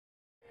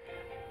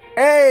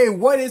Hey,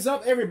 what is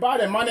up,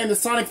 everybody? My name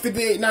is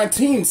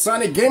Sonic5819,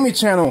 Sonic Gaming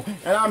Channel,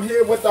 and I'm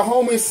here with the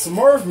homie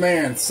Smurf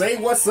Man. Say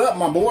what's up,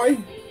 my boy.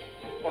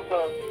 What's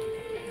up?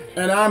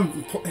 And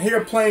I'm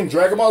here playing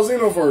Dragonball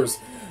Xenoverse.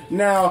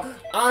 Now,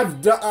 I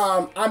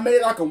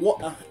made like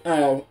a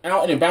out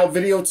and about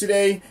video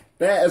today.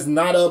 That is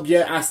not up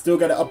yet. I still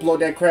gotta upload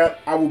that crap.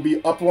 I will be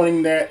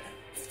uploading that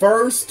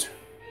first.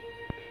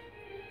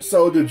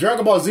 So the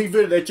Dragonball Z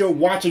video that you're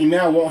watching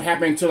now won't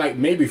happen until like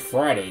maybe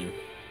Friday.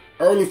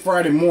 Early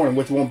Friday morning,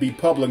 which won't be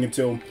public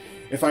until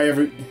if I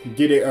ever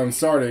get it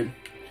started.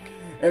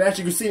 And as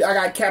you can see, I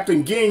got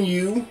Captain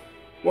Ginyu.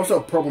 What's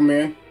up, Purple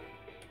Man?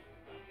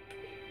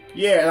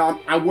 Yeah,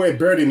 I wear it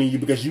better than you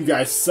because you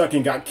guys suck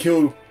and got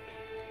killed.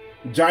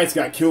 Giants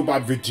got killed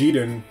by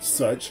Vegeta and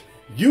such.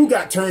 You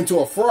got turned into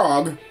a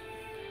frog.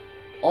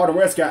 All the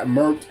rest got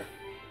murked.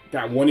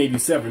 Got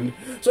 187.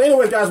 So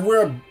anyways, guys,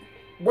 where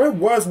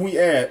was we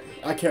at?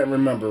 I can't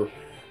remember.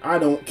 I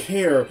don't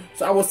care.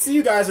 So I will see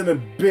you guys in a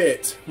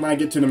bit when I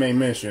get to the main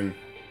mission.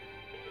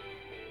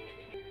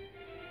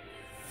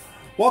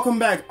 Welcome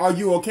back. Are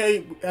you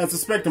okay? As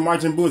suspected,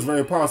 Majin Buu is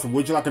very powerful.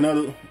 Would you like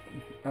another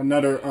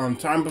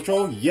time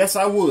patrol? Yes,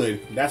 I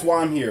would. That's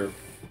why I'm here.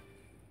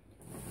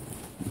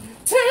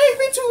 Take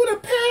me to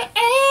the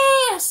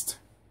past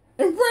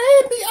and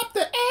raid me up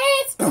the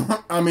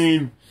ass. I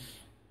mean,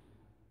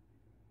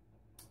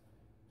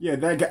 yeah,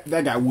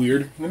 that got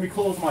weird. Let me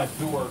close my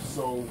door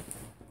so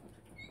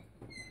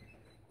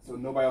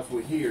nobody else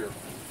would hear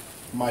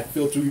my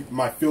filthy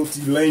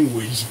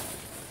language.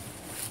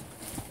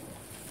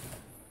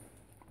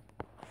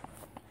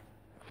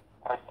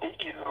 I see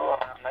you on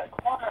that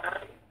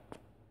corner.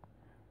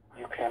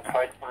 You can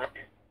fight for it.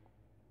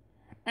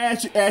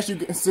 As you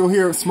can still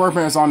hear,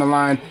 Smurfman's on the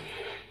line.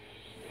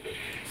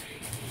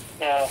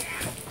 Yeah.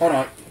 Hold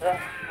on.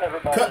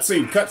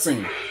 Cutscene.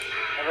 Cutscene.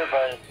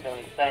 Everybody's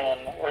been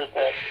saying, where's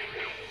that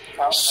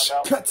out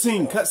and about?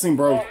 Cutscene,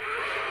 bro.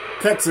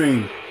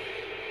 Cutscene.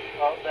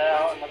 Oh, the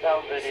out and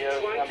about video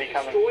is going to be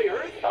coming. Don't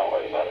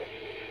worry about it.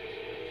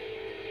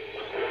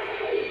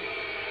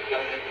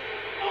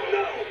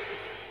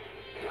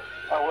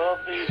 I will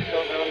be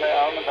still doing the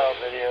out and about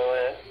video.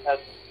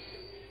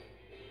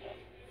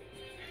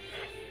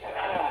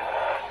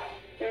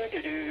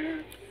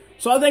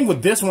 So I think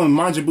with this one,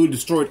 Majin Buu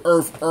destroyed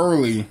Earth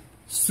early.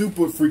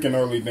 Super freaking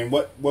early than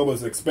what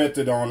was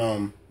expected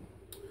on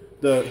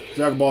the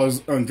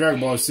Dragon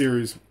Ball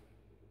series.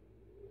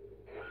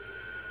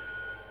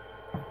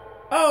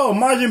 Oh,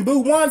 Majin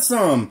Buu wants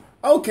some.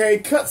 Okay,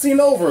 cutscene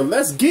over.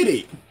 Let's get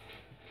it.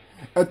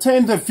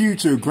 Attend the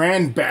future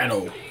grand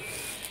battle.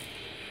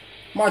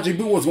 Majin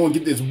Buu was going to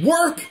get this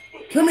work.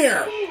 Come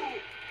here.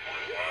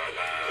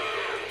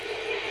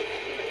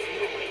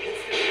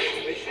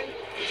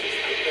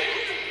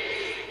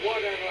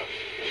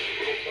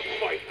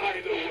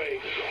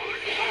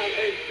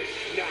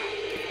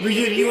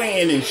 Vegeta, you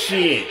ain't in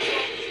shit.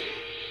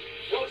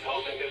 I was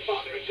hoping that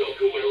Father and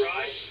Goku would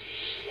arrive.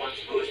 Once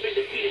Buu has been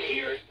defeated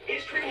here,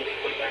 his tree will be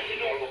put back to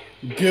normal.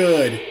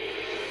 Good.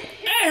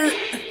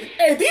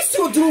 Hey, these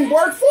two are doing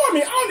work for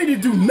me. I don't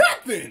need to do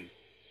nothing.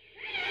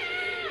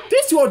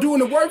 These two are doing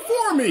the work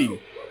for me.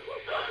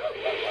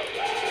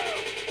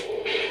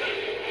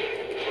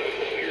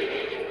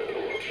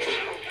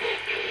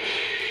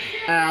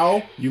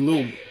 Ow, you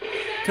little...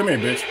 Come here,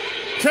 bitch.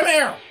 Come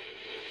here!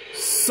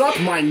 Suck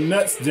my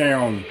nuts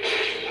down. How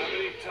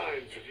many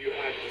times have you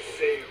had to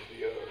save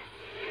the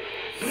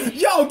Earth?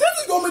 Yo, this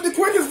is gonna be the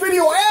quickest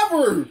video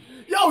ever!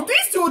 Yo,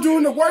 these two are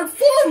doing the work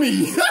for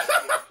me! Make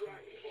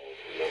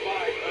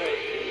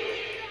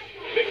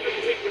them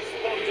take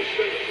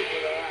responsibility for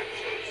their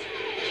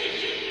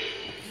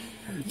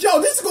actions.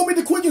 Yo, this is gonna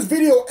be the quickest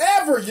video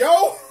ever,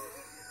 yo!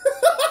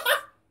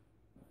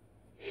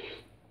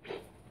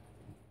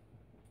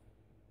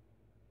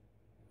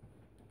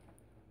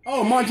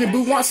 Oh, Majin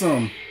Buu wants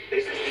some.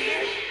 This is the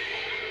end.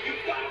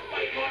 You've got to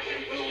fight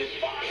Majin Buu with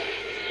fire.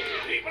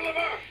 People of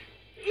Earth,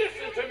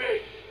 listen to me.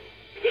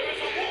 There is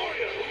a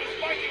warrior who is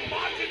fighting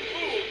Majin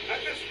Buu at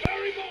this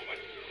very moment.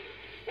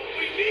 But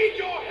we need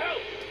your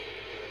help.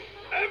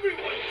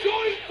 Everyone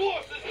join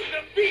forces to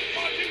defeat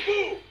Majin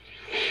Buu.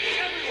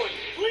 Everyone,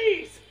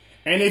 please.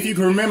 And if you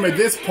can remember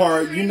this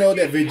part, you know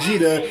that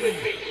Vegeta...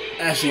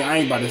 Actually, I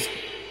ain't about to...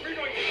 We're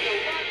going to need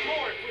a lot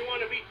more if we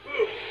want to beat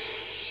Buu.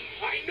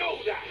 I know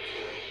that.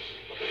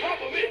 But the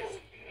problem is,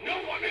 no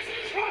one is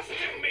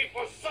trusting me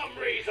for some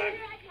reason.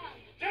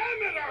 Damn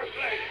it,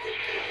 Earthlings!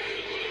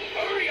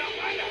 Hurry up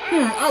and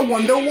help! I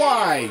wonder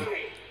why.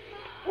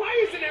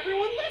 Why isn't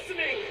everyone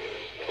listening?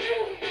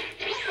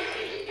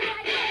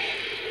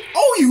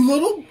 Oh, you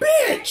little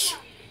bitch!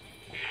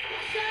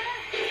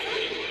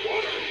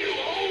 What are you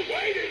all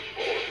waiting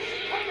for?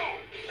 Come on,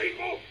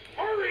 people!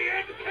 Hurry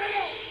and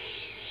help!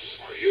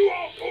 Are you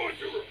all going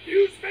to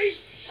refuse me?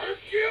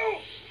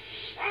 Hercule?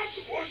 I'm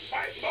the one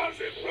fighting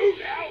Majin Buu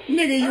now!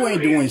 Nigga, you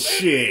ain't doing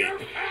shit. Your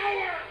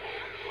power!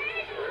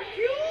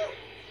 Hercule?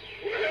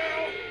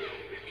 Well,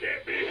 it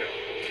can't be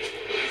helped.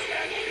 This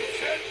has to be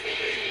said to me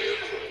here.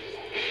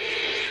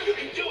 You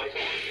can do it!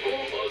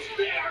 Almost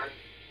there!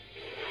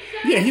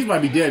 Yeah, he's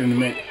about to be dead in a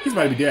minute. He's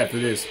about to be dead after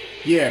this.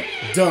 Yeah,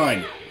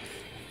 done.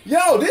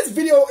 Yo, this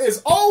video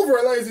is over,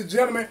 ladies and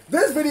gentlemen.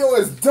 This video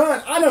is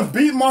done. I done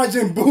beat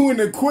Majin Buu in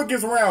the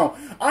quickest round.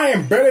 I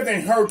am better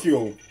than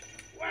Hercule.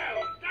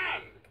 Well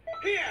done.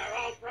 Here,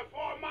 I'll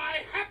perform my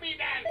happy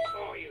dance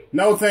for you.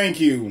 No, thank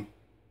you.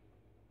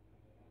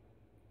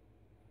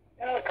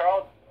 You know,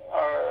 Carl,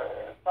 or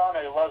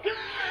Sonic loves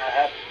my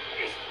happy.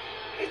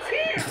 It's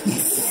here.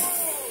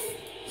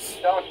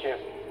 Don't you?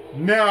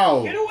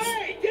 No. Get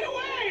away! Get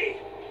away!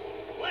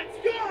 Let's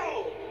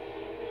go!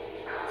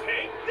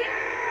 Take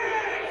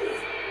this!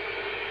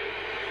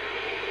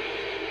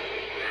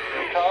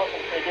 Carl,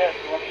 say yes.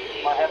 You want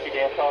my happy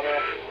dance all day?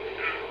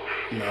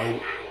 No.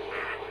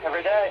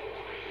 Every day?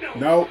 No!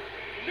 No.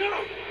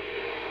 No!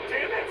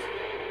 Damn it!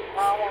 I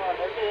want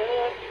it.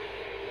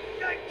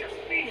 I just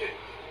need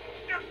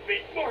a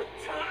bit more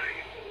time.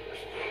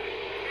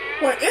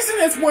 Wait, isn't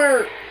this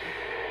where...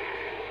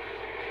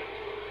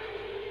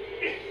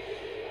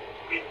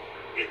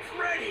 It's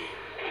ready.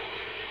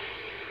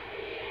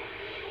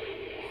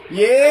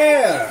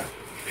 Yeah!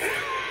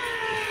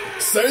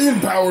 Saiyan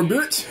power,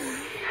 bitch!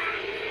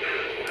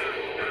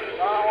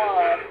 I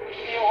want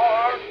you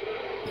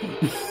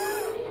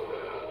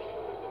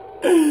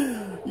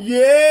hard.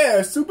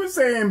 Yeah! Super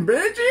Saiyan,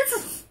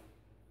 bitches!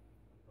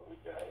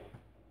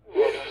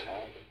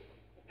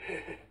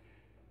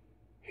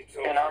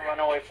 And I'm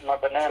running away from my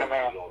banana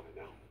man.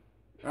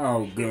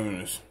 Oh,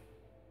 goodness.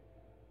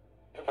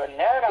 The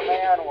banana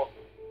man will...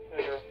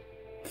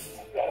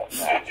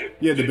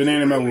 Yeah, the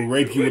banana man will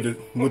rape you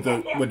with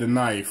the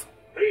knife.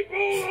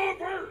 People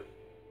of Earth,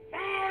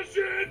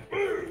 Majin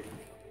Buu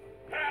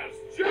has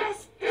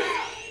just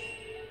died.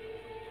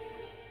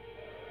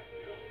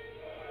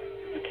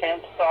 You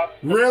can't stop.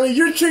 Really?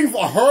 You're cheating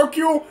for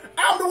Hercule?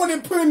 I'm the one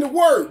that put in the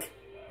work.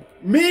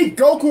 Me,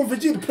 Goku, and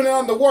Vegeta put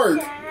on the work.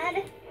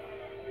 Dad?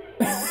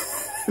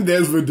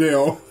 There's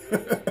Videl.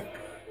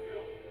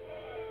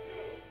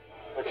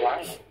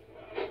 Vagina.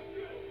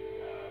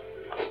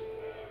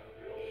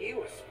 He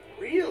was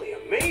really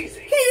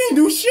amazing. He didn't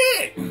do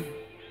shit.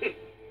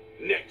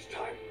 Next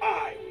time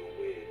I will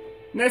win.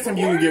 Next time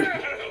you can get...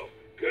 Well,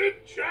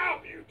 good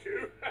job, you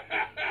two.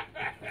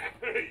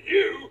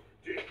 You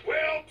did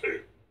well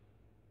too.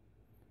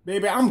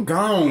 Baby, I'm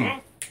gone. Huh?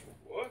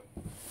 What?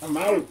 I'm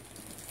out.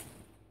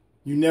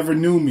 You never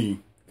knew me,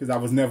 because I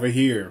was never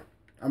here.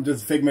 I'm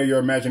just a figment of your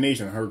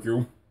imagination,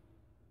 Hercule.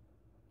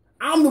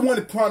 I'm the one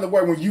that put on the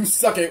work when you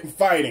suck at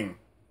fighting.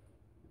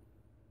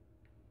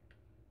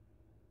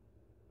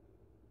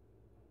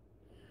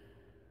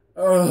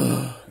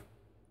 I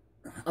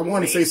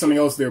want to say something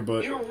else there,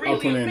 but You're I'll really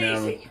put it in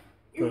amazing. now.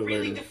 You Put it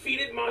really later.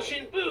 defeated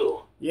Majin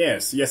Buu.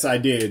 Yes, I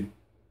did.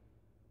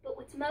 But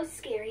what's most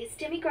scary is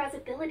Demigrod's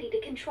ability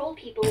to control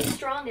people as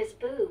strong as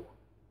Boo.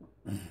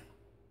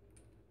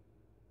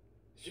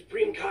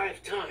 Supreme Kai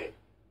of Time.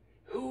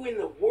 Who in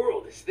the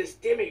world is this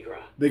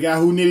Demigrod? The guy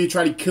who nearly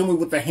tried to kill me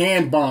with the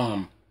hand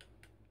bomb.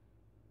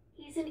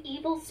 He's an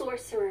evil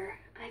sorcerer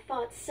I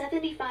fought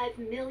 75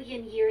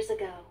 million years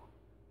ago.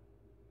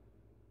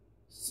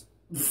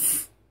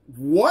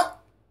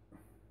 What?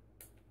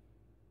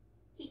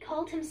 He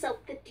called himself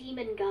the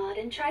Demon God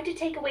and tried to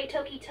take away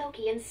Toki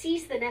Toki and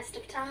seize the Nest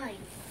of Time.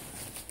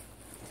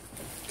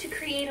 To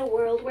create a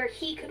world where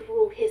he could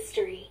rule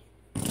history.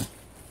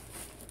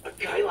 A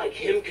guy like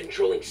him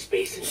controlling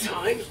space and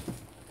time?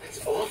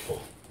 That's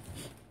awful.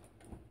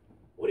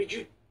 What did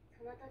you...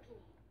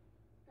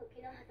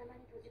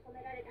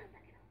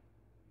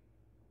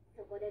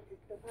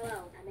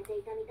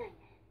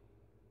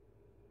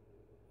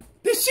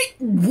 Did she...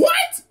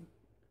 What?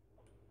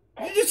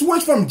 You just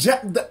switched from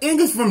the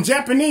English from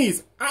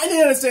Japanese. I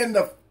didn't understand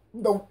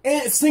the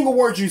single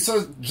word you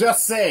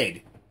just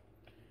said.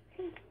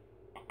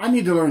 I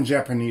need to learn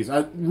Japanese.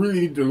 I really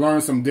need to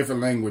learn some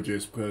different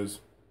languages because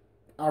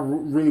I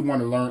really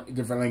want to learn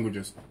different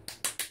languages.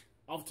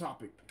 Off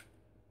topic.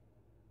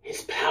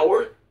 His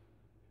power?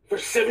 For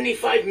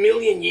 75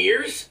 million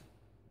years?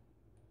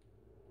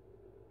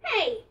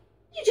 Hey,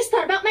 you just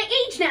thought about my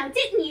age now,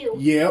 didn't you?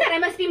 Yep. That I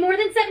must be more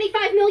than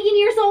 75 million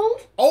years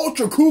old?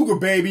 Ultra Cougar,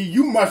 baby.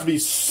 You must be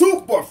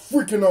super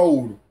freaking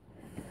old.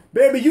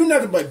 Baby, you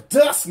nothing but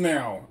dust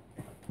now.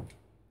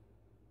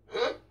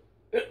 Huh?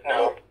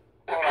 No,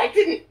 I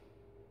didn't...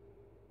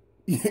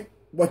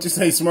 What you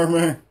say,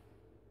 Smurfman?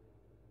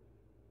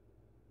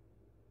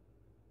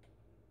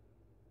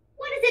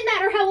 What does it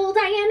matter how old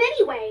I am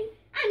anyway?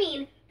 I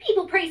mean,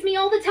 people praise me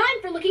all the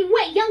time for looking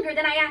way younger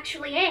than I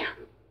actually am.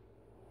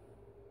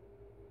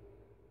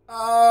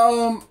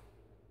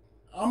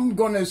 I'm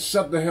gonna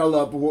shut the hell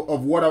up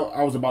of what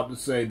I was about to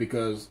say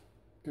because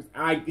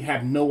I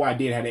have no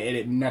idea how to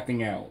edit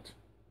nothing out.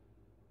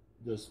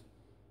 Just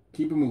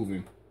keep it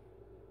moving.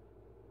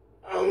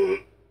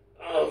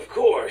 Of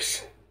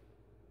course.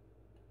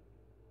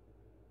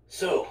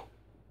 So,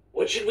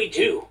 what should we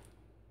do?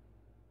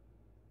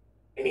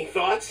 Any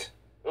thoughts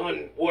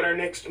on what our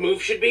next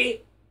move should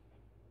be?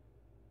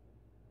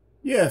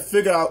 Yeah,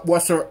 figure out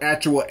what's her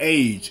actual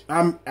age.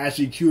 I'm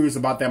actually curious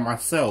about that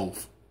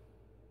myself.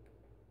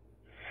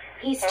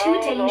 He's too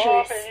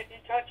dangerous. Baby,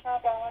 touch my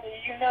body.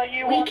 You know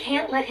you We want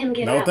can't to. let him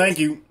get No, out. thank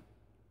you.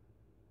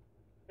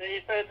 He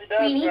says he does,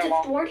 We need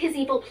Grandma. to thwart his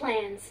evil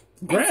plans.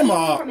 And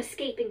Grandma. keep him from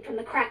escaping from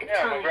the crack of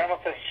Yeah, my time. grandma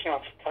says she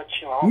wants to touch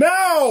you all.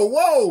 No!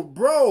 Whoa,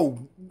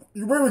 bro!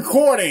 We're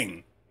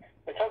recording!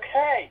 It's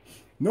okay.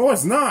 No,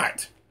 it's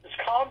not! Just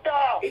calm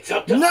down. It's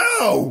up to us.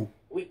 No!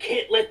 We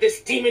can't let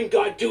this demon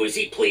god do as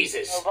he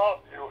pleases. I love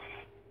you.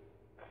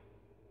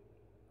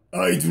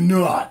 I do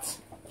not.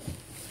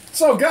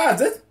 So,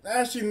 guys,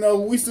 actually, no,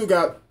 we still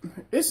got...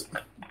 It's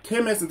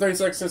 10 minutes and 30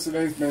 seconds since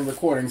today's been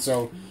recording,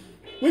 so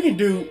we can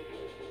do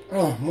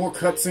more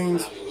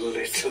cutscenes. A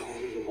little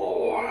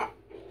more.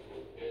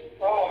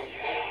 Oh,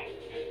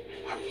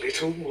 yeah. A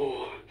little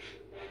more.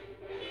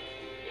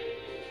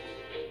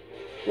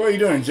 What are you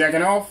doing,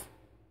 jacking off?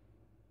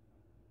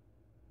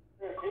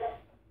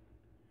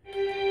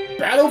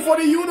 Battle for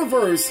the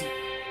Universe!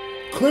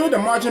 Clear the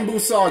Majin Buu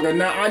saga.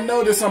 Now, I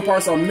know there's some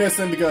parts I'm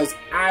missing because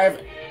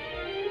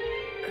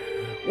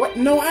What?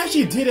 No, I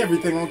actually did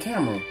everything on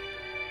camera.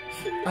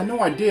 I know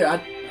I did.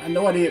 I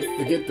know I didn't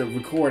forget to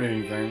record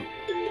anything.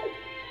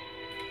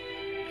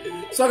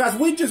 So, guys,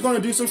 we're just going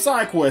to do some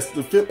side quests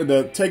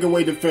to take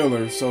away the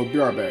filler. So, be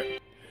right back.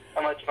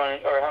 How much money,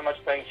 or how much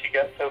things you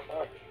got so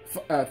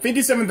far?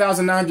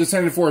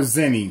 57,974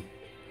 Zenny.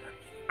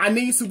 I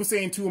need Super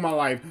Saiyan 2 in my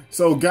life.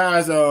 So,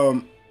 guys,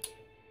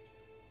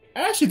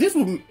 actually, this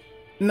would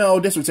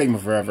take me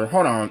forever.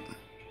 Hold on.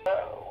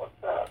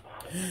 What's up?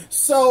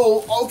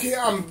 So, okay,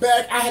 I'm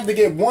back. I had to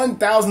get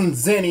 1,000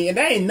 Zenny, and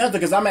that ain't nothing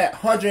because I'm at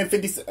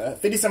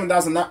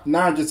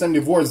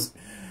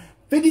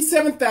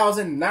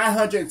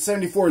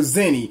 57,974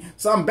 Zenny.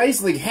 So I'm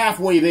basically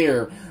halfway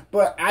there.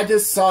 But I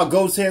just saw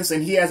Gotenks,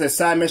 and he has a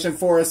side mission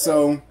for us,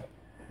 so...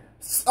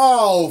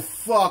 Oh,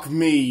 fuck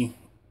me.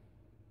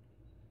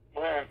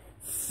 When?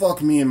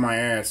 Fuck me in my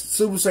ass.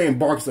 Super Saiyan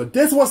Barkster.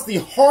 This was the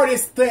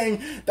hardest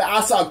thing that I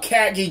saw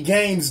Kagi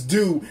Games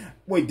do.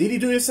 Wait, did he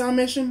do this side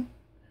mission?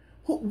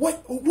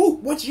 What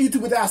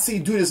YouTuber did I see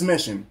do this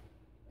mission?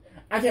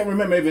 I can't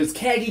remember if it's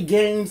Kagi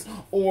Games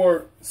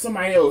or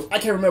somebody else. I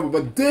can't remember,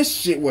 but this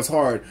shit was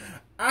hard.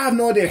 I have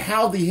no idea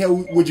how the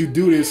hell would you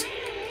do this.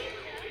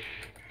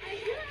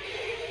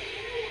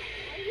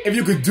 If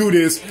you could do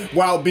this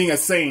while being a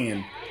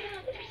Saiyan.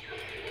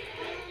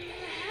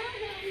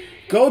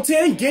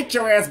 Goten, get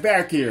your ass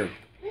back here.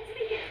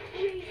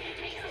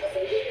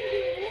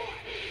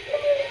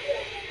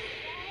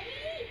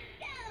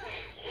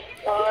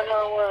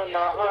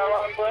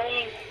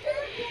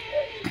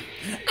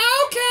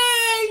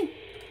 Okay!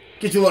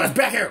 Get your ass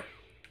back here!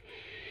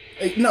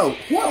 Hey, no,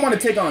 who I want to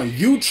take on?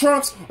 You,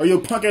 Trunks, or your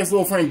punk ass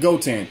little friend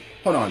Goten?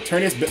 Hold on,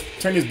 turn this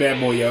bad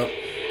boy up.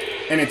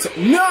 And it's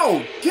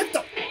no! Get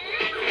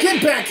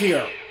back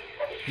here!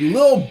 You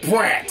little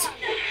brat!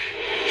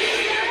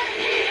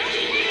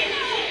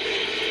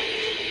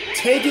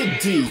 Take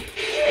it deep.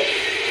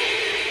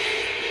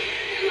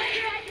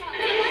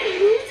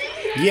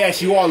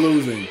 Yes, you are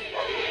losing.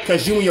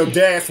 Because your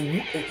dad's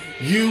weak.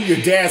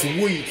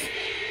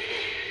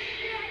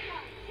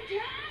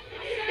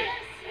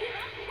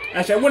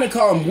 Actually, I wouldn't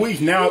call him weak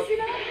now. I'm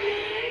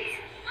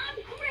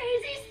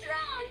crazy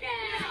strong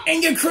now.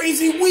 And you're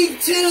crazy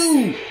weak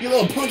too, you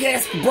little punk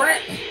ass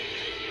brat.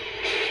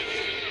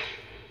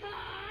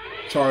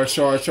 Charge.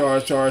 Stop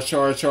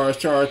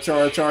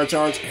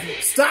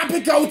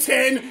it,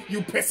 Goten!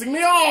 You pissing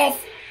me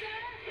off!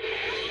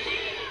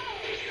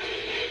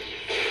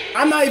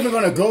 I'm not even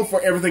gonna go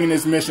for everything in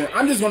this mission.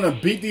 I'm just gonna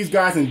beat these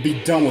guys and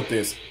be done with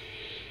this.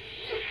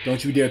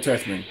 Don't you dare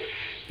touch me.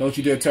 Don't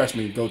you dare touch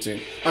me, Goten.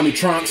 I mean,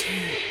 Trunks.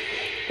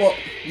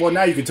 Well,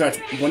 now you can touch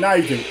me. Well, now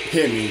you can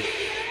hit me.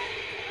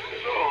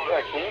 Oh,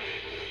 I can't.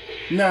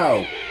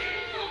 No.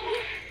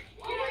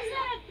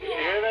 You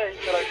hear that? He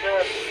said I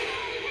could.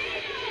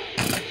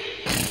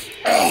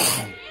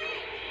 Ugh.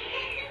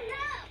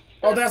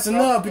 Oh, that's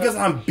enough because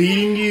I'm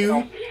beating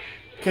you.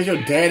 Because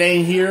your dad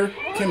ain't here.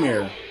 Come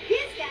here.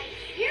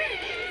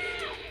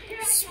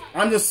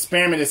 I'm just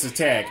spamming this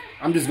attack.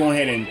 I'm just going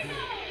ahead and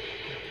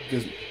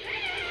just...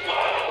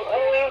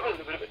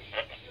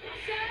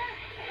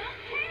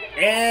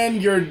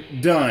 And you're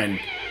done.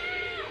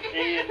 Do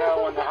you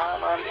know when the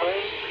hotline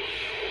plays?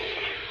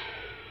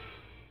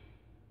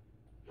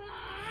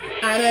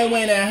 I know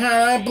when a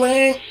high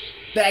blink,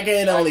 that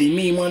can only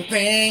mean one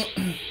thing.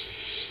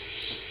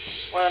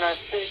 When I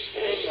stick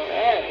in your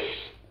ass.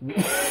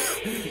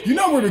 You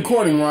know we're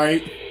recording,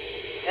 right?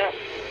 Yeah,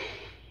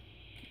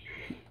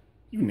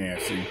 You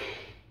nasty.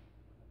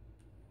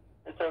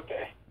 it's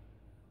okay.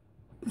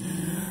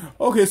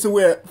 Okay, so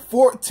we're at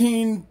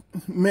 14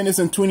 minutes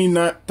and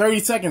 30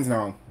 seconds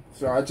now.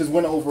 So I just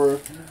went over...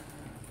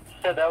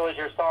 Said that was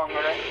your song,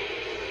 right?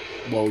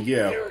 Well,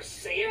 yeah. There are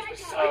Saiyans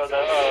besides Oh, us. the,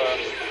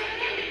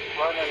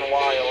 Running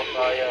Wild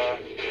by,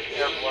 Airplane.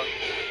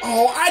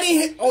 Oh, I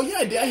didn't hit... Oh, yeah,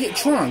 I did. I hit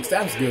Trunks.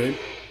 That was good.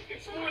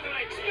 It's more than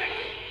I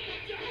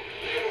expected.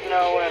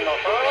 No, when the...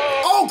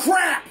 Oh,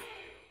 crap!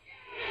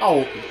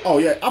 Oh,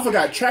 yeah. I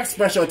forgot. Track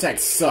special attack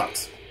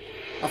sucks.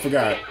 I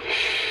forgot.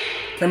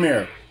 Come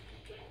here.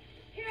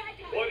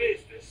 What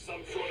is this?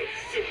 Some sort of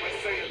Super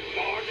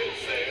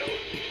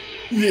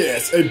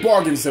Yes, a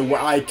bargain set where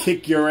I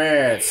kick your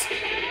ass.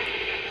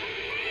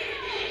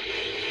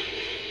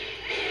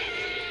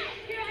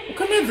 Well,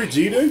 come here,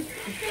 Vegeta.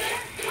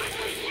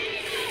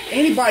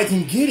 Anybody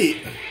can get it.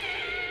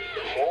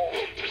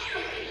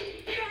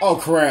 Oh,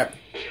 crap.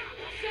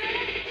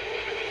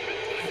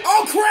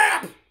 Oh,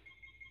 crap!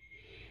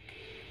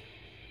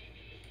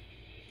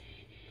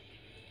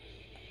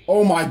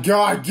 Oh my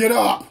God, get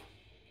up!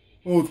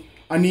 Oh,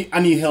 I need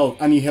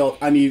help. I need help.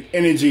 I need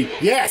energy.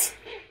 Yes!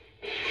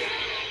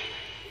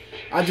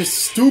 I just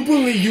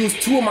stupidly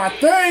used 2 of my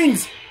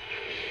things!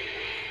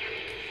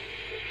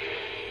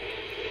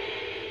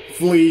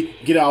 Flee,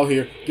 get out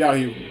here. Get out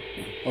here.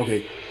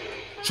 Okay.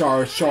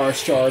 Charge,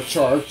 charge, charge,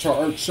 charge,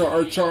 charge,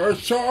 charge,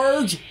 charge,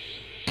 charge!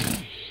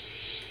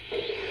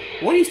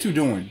 What are these 2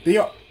 doing?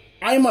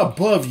 I am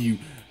above you.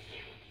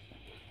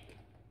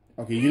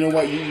 Okay, you know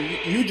what?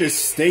 You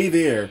just stay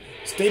there.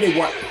 Stay there.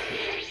 What?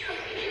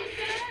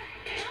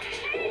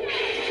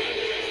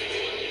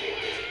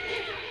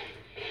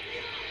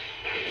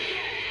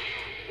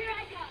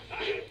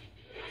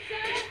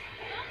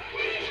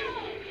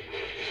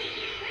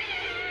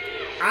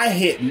 I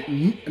hit.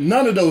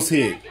 None of those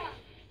hit.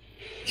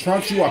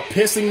 Trunks, you are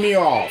pissing me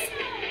off.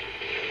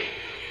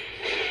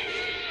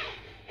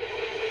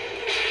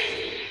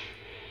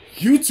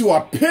 You 2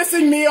 are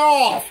pissing me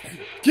off.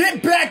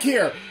 Get back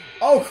here.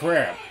 Oh,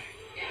 crap.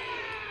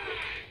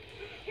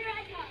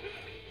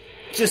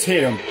 Just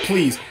hit him,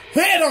 please.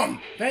 Hit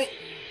him!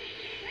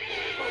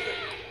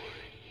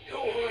 Go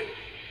on.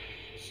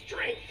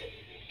 Strength.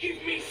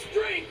 Give me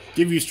strength.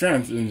 Give you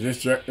strength and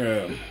just...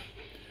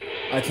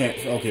 I can't...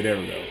 Okay, there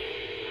we go.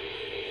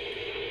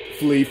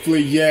 Flee,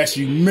 flee. Yes,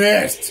 you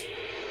missed.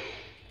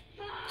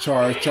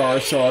 Charge,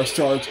 charge, charge,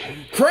 charge.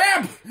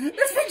 Crap!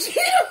 It's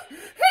Vegeta!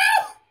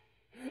 Help!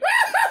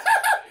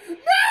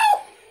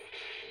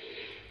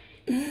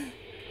 No!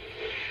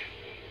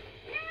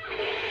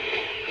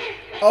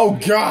 Oh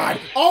God!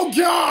 Oh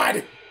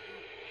God!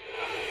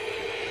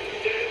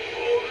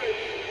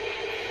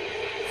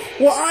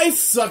 Well, I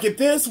suck at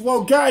this.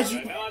 Well, guys,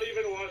 Not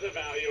even worth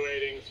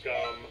evaluating,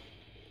 scum.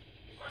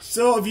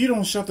 So if you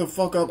don't shut the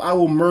fuck up, I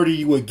will murder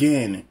you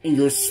again in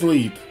your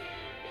sleep.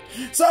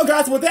 So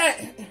guys, with that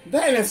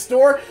in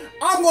store,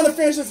 I'm going to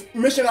finish this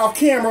mission off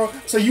camera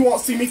so you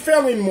won't see me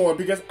fail anymore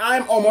because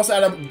I'm almost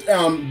out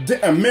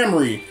of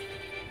memory.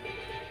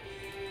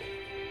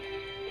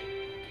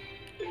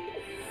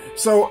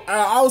 So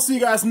I'll see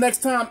you guys next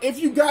time. If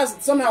you guys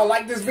somehow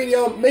like this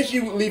video, make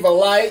sure you leave a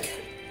like.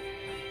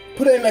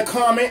 Put it in a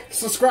comment.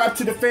 Subscribe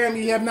to the family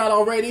if you have not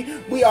already.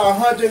 We are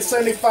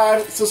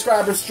 175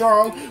 subscribers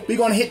strong. We're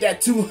going to hit that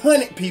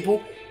 200,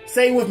 people.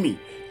 Say it with me.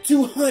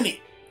 200.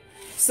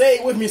 Say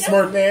it with me,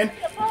 Smurf Man.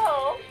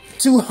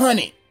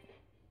 200.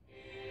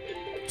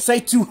 Say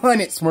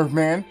 200, Smurf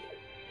Man.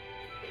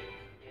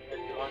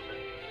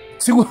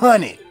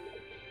 200.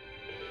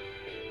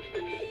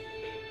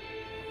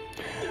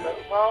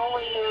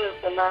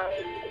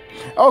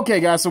 Okay,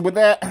 guys. So with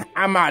that,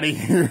 I'm out of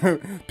here.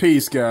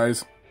 Peace,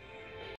 guys.